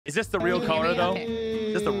Is this the real color though?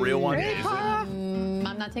 Is this the real one?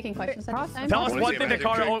 I'm not taking questions at this time. Tell us one thing that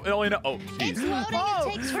Carter only knows. Oh, jeez. It's loading.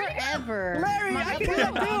 It takes forever. Larry, I can do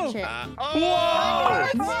it too. Whoa!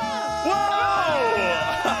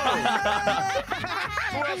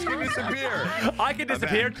 Who else can disappear? I can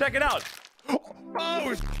disappear. Check it out. Oh,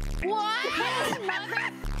 What?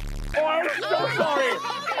 Oh, I'm so sorry.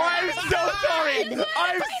 I'm so sorry.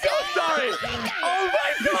 I'm so sorry. Oh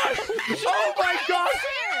my gosh. Oh my gosh.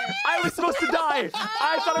 I was supposed to die.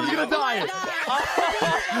 I thought I was gonna die.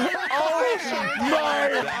 Oh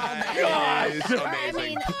my gosh.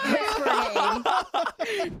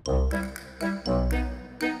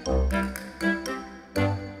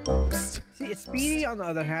 See, Speedy, on the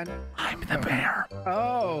other hand. I'm the mayor.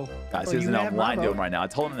 Oh. Guys, Oh, he doesn't you know have what I'm my doing vote. right now. I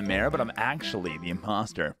told him the mayor, but I'm actually the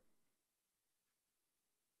imposter.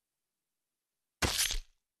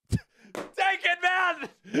 Take it, man!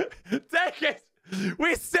 Take it!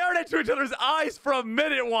 We stared into each other's eyes for a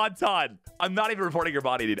minute, Wonton. I'm not even reporting your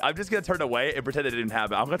body, dude. I'm just gonna turn away and pretend it didn't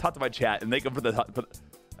happen. I'm gonna talk to my chat and thank them for the.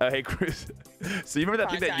 Hey, Cruz. So you remember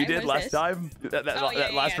that thing that you did last time? That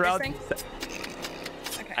last round?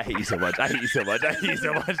 Okay. I hate you so much. I hate you so much. I hate you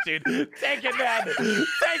so much, dude. Take it, man.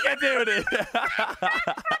 Take it, dude.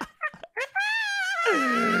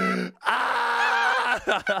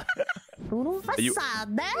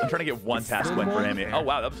 I'm trying to get one task win for Amy. Oh,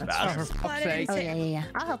 wow, that was fast. Oh, yeah.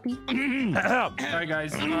 I'll help you. All right,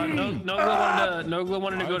 guys. Nogla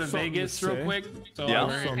wanted to go to Vegas real quick. So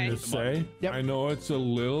Yeah. Something to say. Yep. I know it's a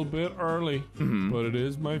little bit early, but it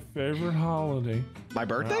is my favorite holiday. my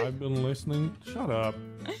birthday? I've been listening. Shut up.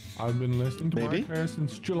 I've been listening to Baby? my hair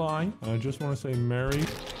since July. I just want to say Merry.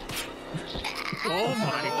 Oh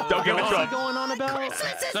my! Don't give it to What's him. going on about?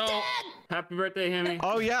 So happy birthday, Hammy.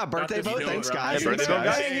 Oh yeah, birthday vote. Thanks, guys. Yeah, birthday vote,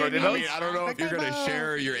 guys. Thanks, Birthday guys. vote. I mean, I don't know if you're gonna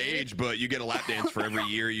share your age, but you get a lap dance for every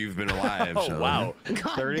year you've been alive. Oh, so. wow.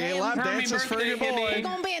 38 lap Happy dances for your birthday, boy. We're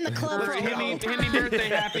gonna be in the club for a Hammy, while. Hammy birthday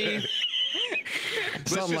happy.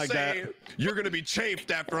 Let's Something just like say that. you're gonna be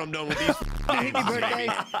chafed after I'm done with these. Happy birthday.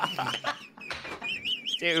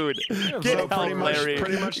 Dude, So get help, pretty much- Larry.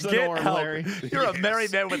 pretty much the Get norm, help. Larry. You're a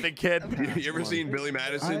married man with a kid. You ever seen Billy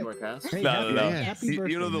Madison? Hey, No. happy You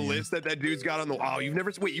birthday, know the man. list that dude's got on the. Oh, you've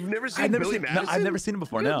never seen I've never Billy seen. Madison? No, I've never seen him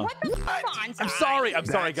before. No. I'm sorry. I'm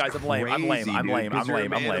sorry, guys. I'm lame. I'm lame. I'm lame. I'm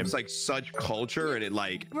lame. I'm lame. It's like such culture, and it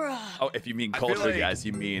like. Oh, if you mean I feel culture, like- guys,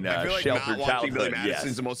 you mean I feel like sheltered not watching Billy childhood. Madison's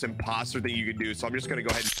Yes. the most imposter thing you can do. So I'm just gonna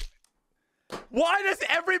go ahead. Why does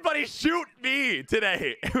everybody shoot me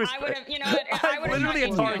today? It was, I would have, you know what? I would have literally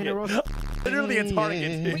a target. Literally a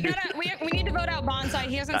target. We need to vote out Bonsai.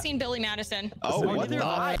 He hasn't seen Billy Madison. Oh, what the?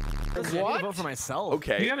 I vote for myself.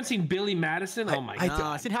 Okay. You haven't seen Billy Madison? Oh my god.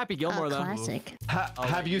 I've seen Happy Gilmore though. Classic.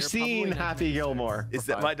 Have you you're seen probably not. Happy Gilmore? Is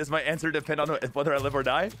that does my answer depend on whether I live or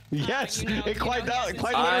die? Yes, you know- it you quite know he does.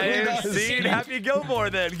 Quite hasn't literally I've does. seen Happy Gilmore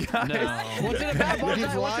then, guys. What's it about? He's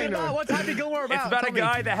What's it lying. about? What's Happy Gilmore about? It's about a Tell me.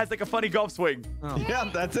 guy that has like a funny golf swing. Yeah,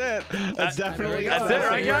 that's it. That's definitely That's it,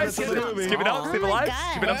 right, guys? That's the movie. Skip it up, skip it live.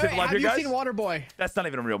 God. Skip it up, skip it live Have here, you seen guys. Waterboy? That's not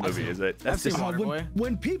even a real movie, is it? That's seen just. Waterboy.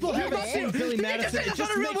 When people haven't seen Billy Madison, it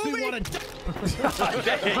just makes me want to.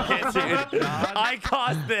 Dang it, dude. I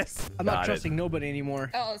caused this. I'm not Got it. trusting nobody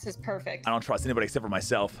anymore. Oh, this is perfect. I don't trust anybody except for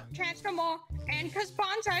myself. Transformer, and because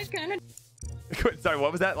Bonsai's gonna. Sorry,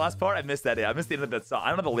 what was that last part? I missed that. I missed the end of that song. I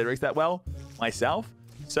don't know the lyrics that well myself,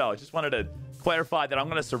 so I just wanted to clarify that I'm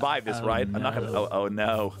gonna survive this, right? I'm not gonna. Oh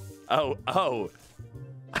no. Oh.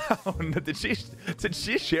 Oh, no. Did she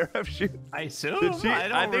sheriff shoot? I assume. Did she? I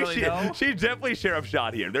don't think really know. she definitely sheriff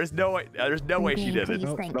shot here. There's no way. There's no way she did it.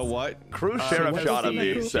 The what? Cruz sheriff what shot was on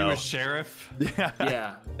the- me. She So was sheriff.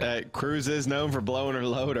 yeah. Yeah. Cruz is known for blowing her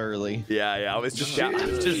load early. Yeah. I was just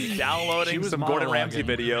downloading some Gordon Ramsay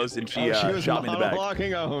videos, and she was shot me in the back.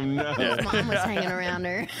 monoblocking. Oh no. His mom was hanging around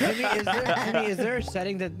her. Is there a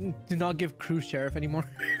setting that do not give Cruz sheriff anymore?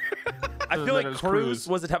 I feel That like is Cruz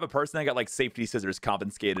was the type of person that got like safety scissors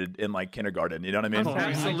confiscated in like kindergarten. You know what I mean?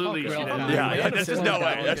 Absolutely. She did. Yeah, there's just no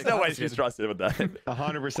way. There's no way she's trusted with that.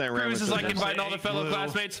 100% Cruz is like inviting all the fellow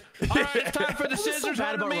classmates. All right, it's time for the scissors.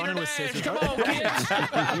 bad about 100-meter running with dash. scissors. Come on, kids.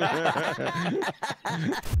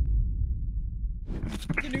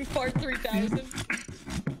 The new Fart 3000.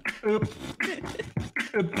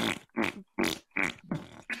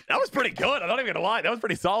 That was pretty good. I'm not even gonna lie. That was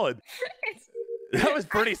pretty solid. That was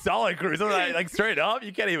pretty solid, Cruz. Like straight up,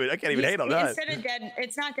 I can't even hate on that. Instead of dead,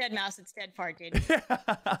 it's not dead mouse, it's dead fart, dude.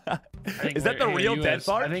 Is that the real dead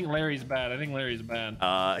fart? I think Larry's bad.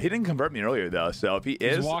 He didn't convert me earlier though, so if he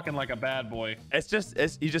is, He's walking like a bad boy. he just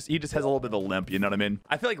has a little bit of a limp. You know what I mean?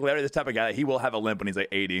 I feel like Larry, this type of guy, he will have a limp when he's like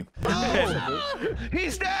 80.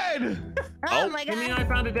 He's dead. Oh my I mean, god. I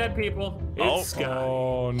found a dead people. Oh,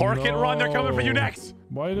 Oh, Hork and run, they're coming for you no. next.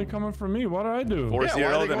 Why are they coming for me? What did I do? 4-0, why are they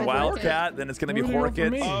then going for Wildcat, then it's gonna be Why are they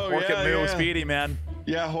going for Horkit. me? Oh, Horkit, yeah, Moo, yeah. Speedy, man.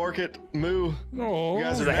 Yeah, Horkit, Moo. No. You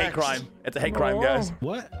guys This is are a hate next. crime. It's a hate crime, Oh. guys.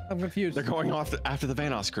 What? I'm confused. They're going off after the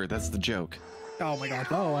Vanos crew. That's the joke. Oh my god.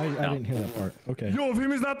 Oh, I didn't hear that part. Okay. Yo, if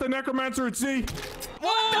him is not the necromancer at sea.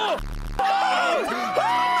 Whoa!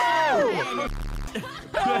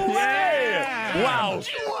 No way! Wow.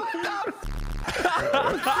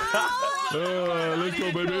 Let's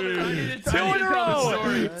go, baby. 2 in a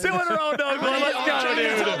row. 2 in a row, Douglas. Let's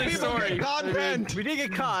go, dude. Story. God, Ben. We did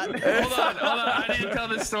get caught. Hold on. I didn't tell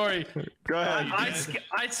this story. Go ahead.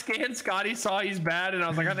 I scanned Scotty, saw he's bad, and I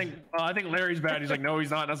was like, I think Larry's bad. He's like, no,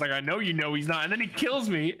 he's not. And I was like, I know you know he's not. And then he kills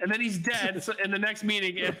me, and then he's dead. So in the next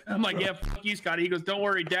meeting, I'm like, yeah, fuck you, Scotty. He goes, don't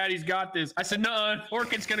worry, Daddy's got this. I said, no,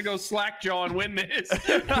 Orchid's gonna go slackjaw and win this. So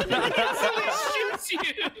he shoots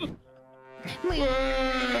you.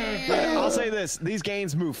 I'll say this: these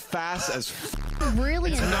games move fast as.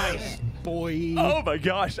 Really nice. Boy. Oh my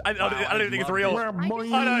gosh. I don't even think it's real. I don't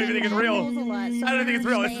even think it's real. I don't think it's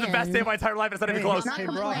real. This is the best day of my entire life. It's not even close. Not Hey,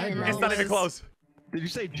 bro, complaining, hey, It's not even close. Did you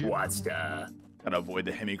say Jew? Gotta avoid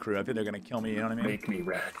the Hemi crew. I think they're gonna kill me. You know what I mean? Make me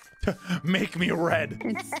red. Make me red.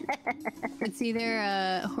 It's either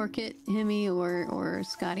Horkit, Hemi, or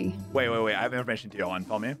Scotty. Wait. I have information to you on.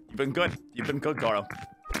 Follow me. You've been good. You've been good, Carl.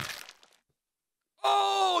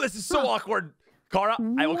 Oh, this is so awkward. Cara,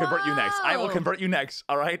 I will convert you next. I will convert you next.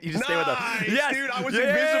 All right, you just stay with us. Yes, dude, I was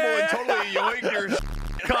invisible and totally yoinked your.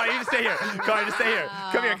 Cara, you just stay here. Cara, just stay here.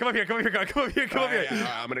 Come here. Come up here. Come up here. Come up here. Come up here.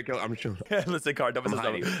 I'm gonna kill. I'm sure. Listen, Cara, don't miss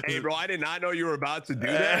this. Hey, bro, I did not know you were about to do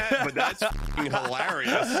that, but that's f***ing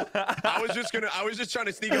hilarious. I was just trying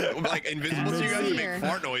to sneak up, like invisible to you guys to make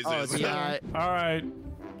fart noises. All right.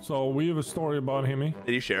 So we have a story about him. Did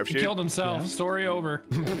he sheriff He shoot? killed himself. Story over.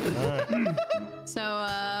 So,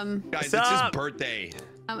 Guys, it's his birthday.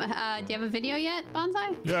 do you have a video yet,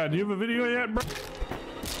 Bonsai? Yeah, do you have a video yet, bro?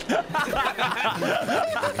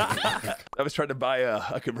 I was trying to buy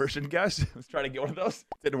a conversion guess. I was trying to get one of those.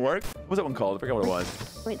 Didn't work. What was that one called? I forgot what it was.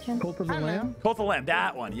 Which one? Cult of the I don't know. Lamb? Cult of the Lamb.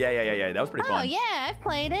 That one. Yeah. That was pretty Oh fun. yeah, I've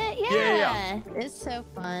played it. Yeah. It's so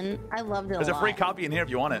fun. I loved it. There's a lot. free copy in here if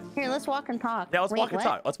you want it. Here, let's walk and talk. Yeah, let's Wait, walk and what?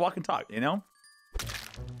 talk. Let's walk and talk, you know?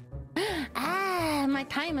 Ah, my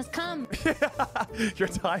time has come. Your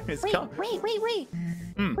time is Wait, come. wait.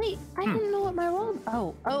 Wait, I didn't know what my role.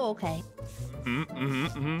 Oh, okay.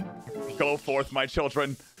 Go forth, my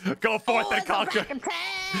children. Go forth and conquer.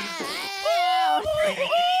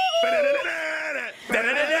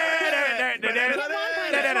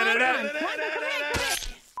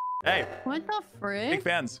 Hey, What the frick? big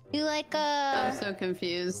fans. You like I'm so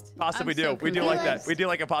confused. Pasta, I'm we do. so We do like that. confused. We do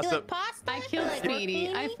like a you pasta. like pasta? I killed Like Speedy.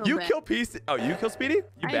 roti? I feel You bad. kill Peace. Oh, you kill Speedy?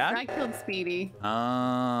 You I bad? killed Speedy.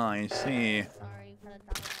 Ah, I see. Sorry for the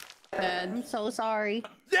dog. Bad. I'm so sorry.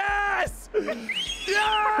 Yes! I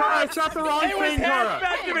Yes! shot the wrong It was thing, Cara.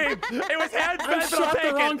 hand-fed to me! It was hand-fed, I but I'll shot take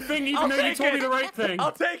the wrong it! thing, I'll even though you take told me it. the right thing.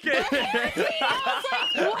 I'll take it!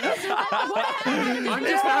 I'm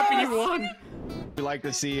just happy you won. Would you like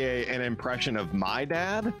to see an impression of my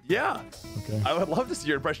dad? Yeah. Okay. I would love to see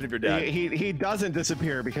your impression of your dad. He doesn't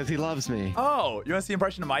disappear because he loves me. Oh, you want to see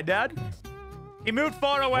impression of my dad? He moved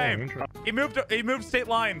far away. interesting. He moved state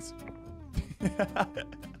lines.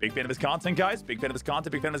 Big fan of his content, guys. Big fan of his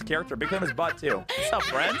content. Big fan of his character. Big fan of his butt too. What's up,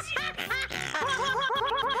 friends?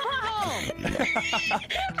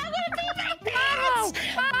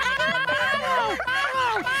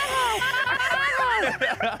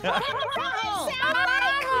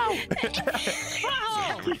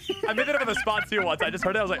 I made it up on the spot too once. I just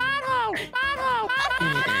heard it. I was like,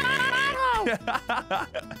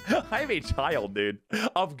 I'm a child, dude,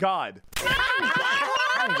 of God.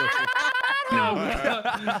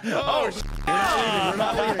 Oh, We're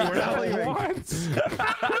not leaving. We're not leaving.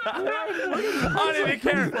 I don't even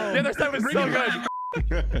care. The other side was so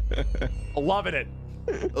good. Loving it.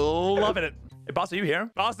 Loving it. Hey, Pasta, you here?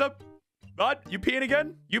 Pasta? Bud, you peeing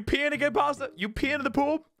again? You peeing again, Pasta? You peeing in the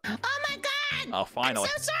pool? Oh my god! Oh, finally.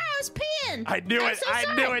 I'm so sorry. I was peeing. I knew I'm it. so I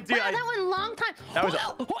sorry. knew it, dude. Wow, that went a long time. That was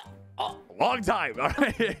a long time. All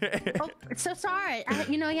right. Oh, so sorry.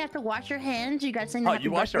 You know you have to wash your hands. You got to sing the Oh, happy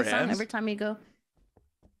you wash your birthday song hands? every time you go.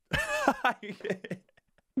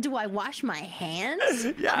 Do I wash my hands?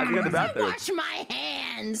 Yeah, I go to the bathroom. Wash my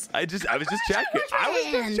hands. hands. I was just checking.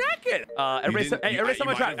 Everybody, everybody step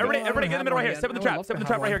on the trap. Everybody get in the middle right here. Step in the trap. Step in the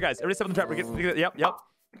trap right here, guys. Everybody step in the trap. Yep. Do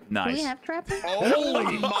Nice. we have trappers?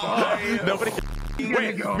 Holy my! Nobody.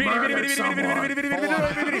 Wait. I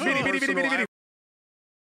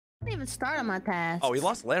didn't even start on my task. Oh, we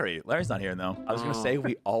lost Larry. Larry's not here though. I was gonna say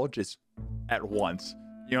we all just at once.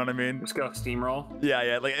 You know what I mean? Let's go steamroll.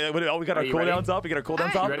 Yeah. Like, we got our cooldowns up. We got our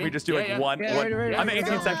cooldowns up. ready? We just do like one. ready. I'm at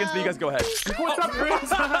 18 seconds, but you guys go ahead. What's up, Prince?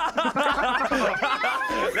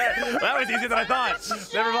 that was easier than I thought.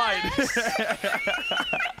 Never mind.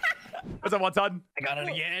 What's up, Wonton? I got it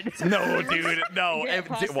again. No, dude, no. Yeah,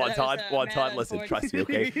 Wonton, listen, trust me,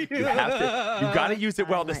 okay? You gotta use it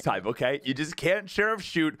well this time, okay? You just can't sheriff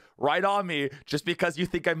shoot right on me just because you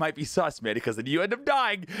think I might be sus, man, because then you end up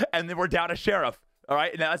dying and then we're down a sheriff, all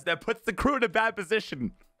right? And that puts the crew in a bad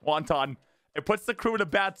position, Wonton. It puts the crew in a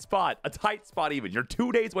bad spot, a tight spot even. You're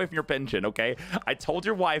 2 days away from your pension, okay? I told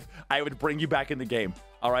your wife I would bring you back in the game,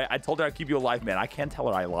 all right? I told her I'd keep you alive, man. I can't tell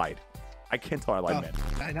her I lied. I can't tell her I lied, man.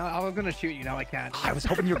 I know. I was gonna shoot you. Now I can't. I was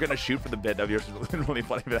hoping you were gonna shoot for the bit of yours. It was really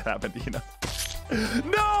funny if that happened, you know.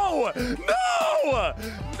 No!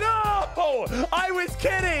 I was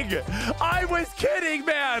kidding,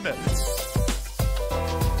 man.